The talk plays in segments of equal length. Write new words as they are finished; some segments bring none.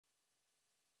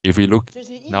If we look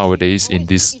nowadays in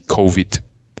this COVID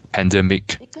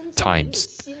pandemic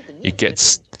times, it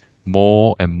gets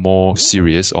more and more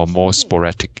serious or more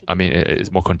sporadic. I mean,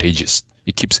 it's more contagious.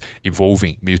 It keeps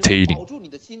evolving, mutating,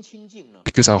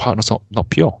 because our heart is not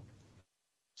pure.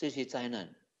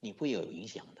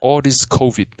 All this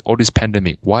COVID, all this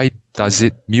pandemic, why does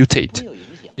it mutate?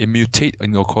 It mutates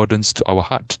in accordance to our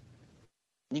heart,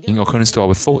 in accordance to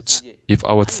our thoughts. If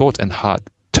our thought and heart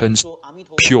turns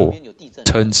pure,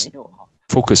 turns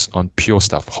focus on pure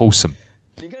stuff, wholesome,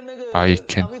 I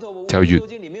can tell you,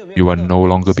 you will no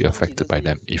longer be affected by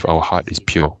them if our heart is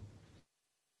pure,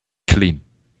 clean.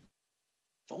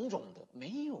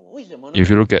 If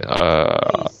you look at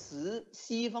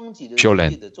Pure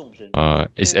Land,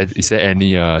 is there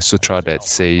any sutra that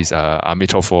says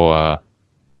Amito for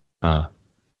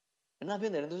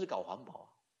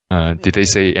did they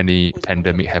say any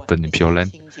pandemic happened in Pure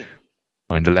Land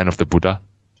or in the land of the Buddha?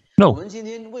 No.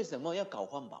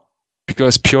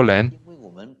 Because Pure Land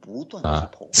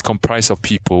is comprised of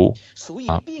people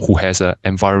who has an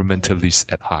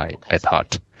environmentalist at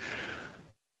heart.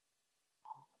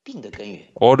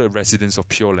 All the residents of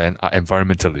Pure Land are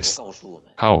environmentalists.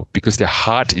 How? Because their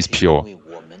heart is pure,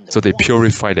 so they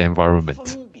purify the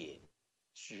environment.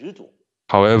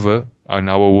 However, in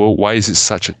our world, why is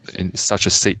it in such a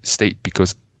state?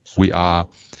 Because we are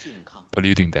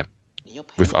polluting them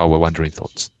with our wandering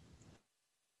thoughts.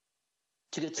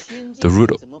 The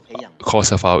root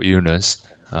cause of our illness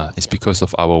is because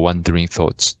of our wandering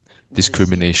thoughts,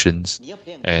 discriminations,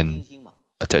 and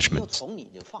attachments.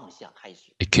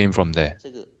 It came from there.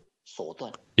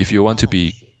 If you want to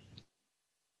be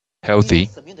healthy,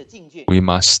 we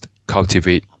must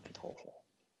cultivate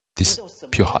this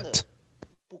pure heart.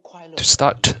 To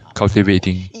start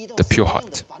cultivating the pure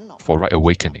heart for right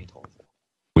awakening,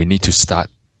 we need to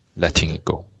start letting it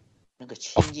go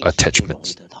of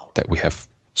attachments that we have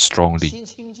strongly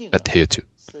adhered to.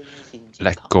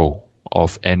 Let go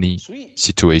of any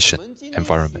situation,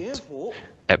 environment,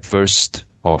 adverse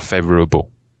or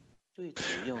favorable.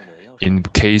 In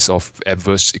case of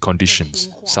adverse conditions,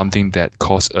 something that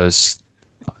causes us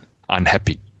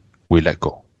unhappy, we let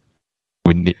go.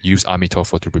 We use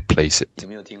Amitabha to replace it.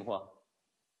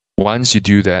 Once you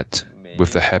do that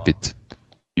with the habit,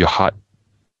 your heart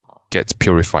gets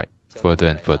purified further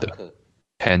and further.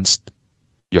 Hence,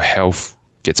 your health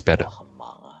gets better.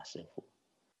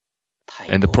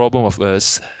 And the problem of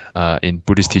us in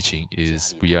Buddhist teaching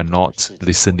is we are not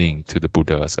listening to the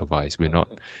Buddha's advice. We're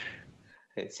not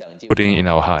putting it in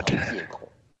our heart.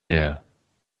 Yeah.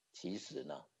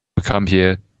 We come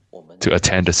here to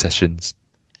attend the sessions.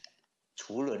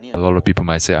 A lot of people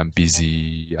might say, I'm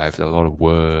busy, I have a lot of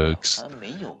works,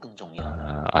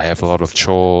 I have a lot of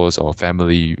chores or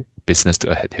family business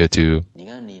to adhere to.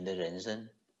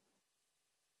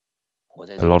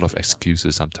 A lot of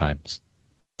excuses sometimes.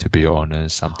 To be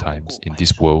honest, sometimes in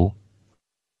this world,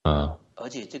 other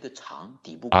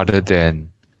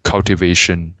than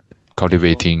cultivating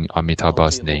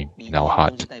Amitabha's name in our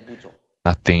heart,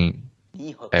 nothing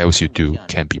else you do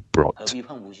can be brought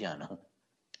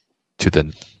to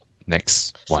the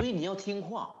next one.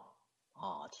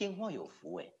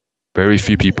 Very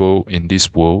few people in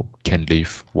this world can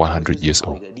live 100 years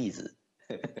old.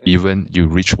 Even you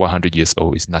reach 100 years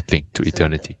old is nothing to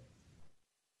eternity.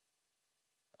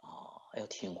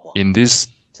 In this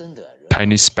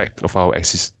tiny speck of our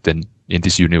existence in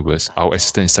this universe, our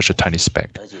existence is such a tiny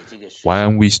speck. Why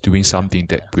aren't we doing something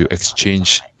that will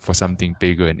exchange for something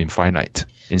bigger and infinite,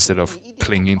 instead of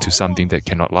clinging to something that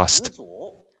cannot last?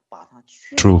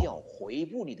 True.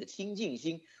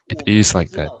 It is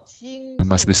like that. We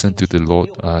must listen to the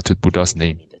Lord, to Buddha's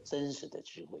name,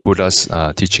 Buddha's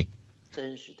teaching,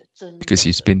 because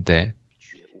he's been there.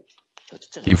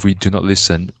 If we do not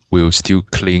listen, we will still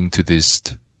cling to this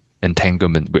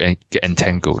entanglement, we get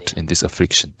entangled in these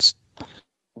afflictions.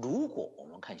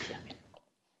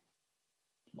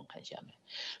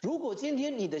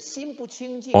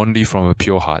 Only from a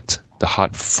pure heart, the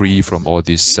heart free from all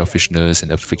this selfishness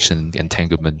and affliction,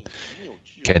 entanglement,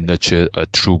 can nurture a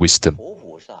true wisdom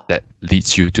that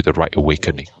leads you to the right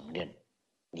awakening.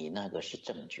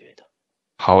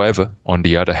 However, on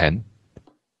the other hand,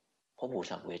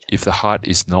 if the heart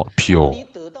is not pure,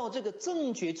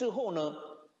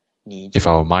 if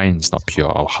our mind is not pure,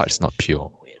 our heart is not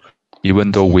pure,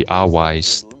 even though we are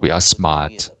wise, we are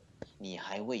smart,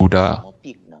 Buddha,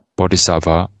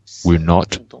 Bodhisattva will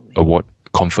not award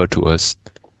comfort to us,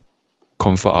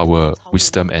 confer our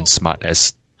wisdom and smart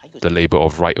as the label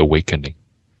of right awakening.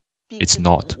 It's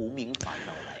not.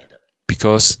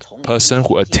 Because person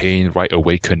who attain right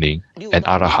awakening and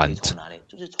arahant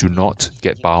do not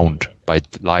get bound by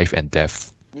life and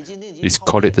death. It's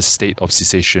called the state of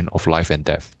cessation of life and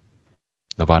death,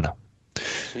 nirvana.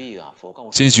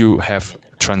 Since you have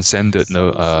transcended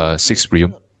the sixth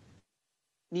realm,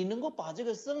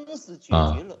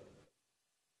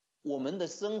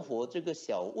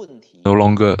 no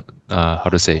longer, how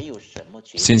to say,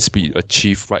 since we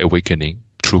achieve right awakening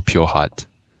through pure heart,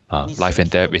 life and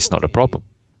death is not a problem.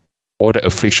 All the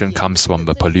affliction comes from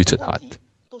the polluted heart.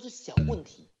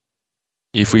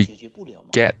 If we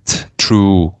get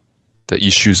through the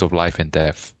issues of life and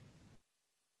death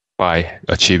by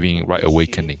achieving right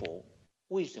awakening,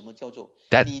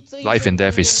 that life and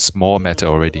death is small matter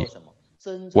already.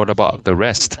 What about the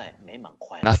rest?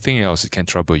 Nothing else can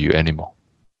trouble you anymore.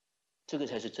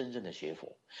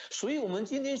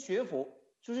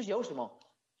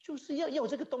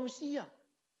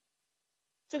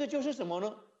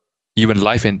 Even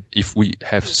life and if we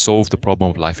have solved the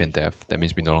problem of life and death, that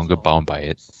means we're no longer bound by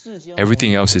it.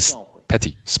 Everything else is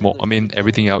petty, small. I mean,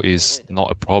 everything else is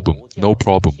not a problem, no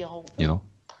problem, you know.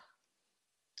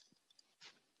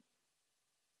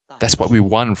 That's what we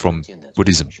want from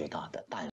Buddhism.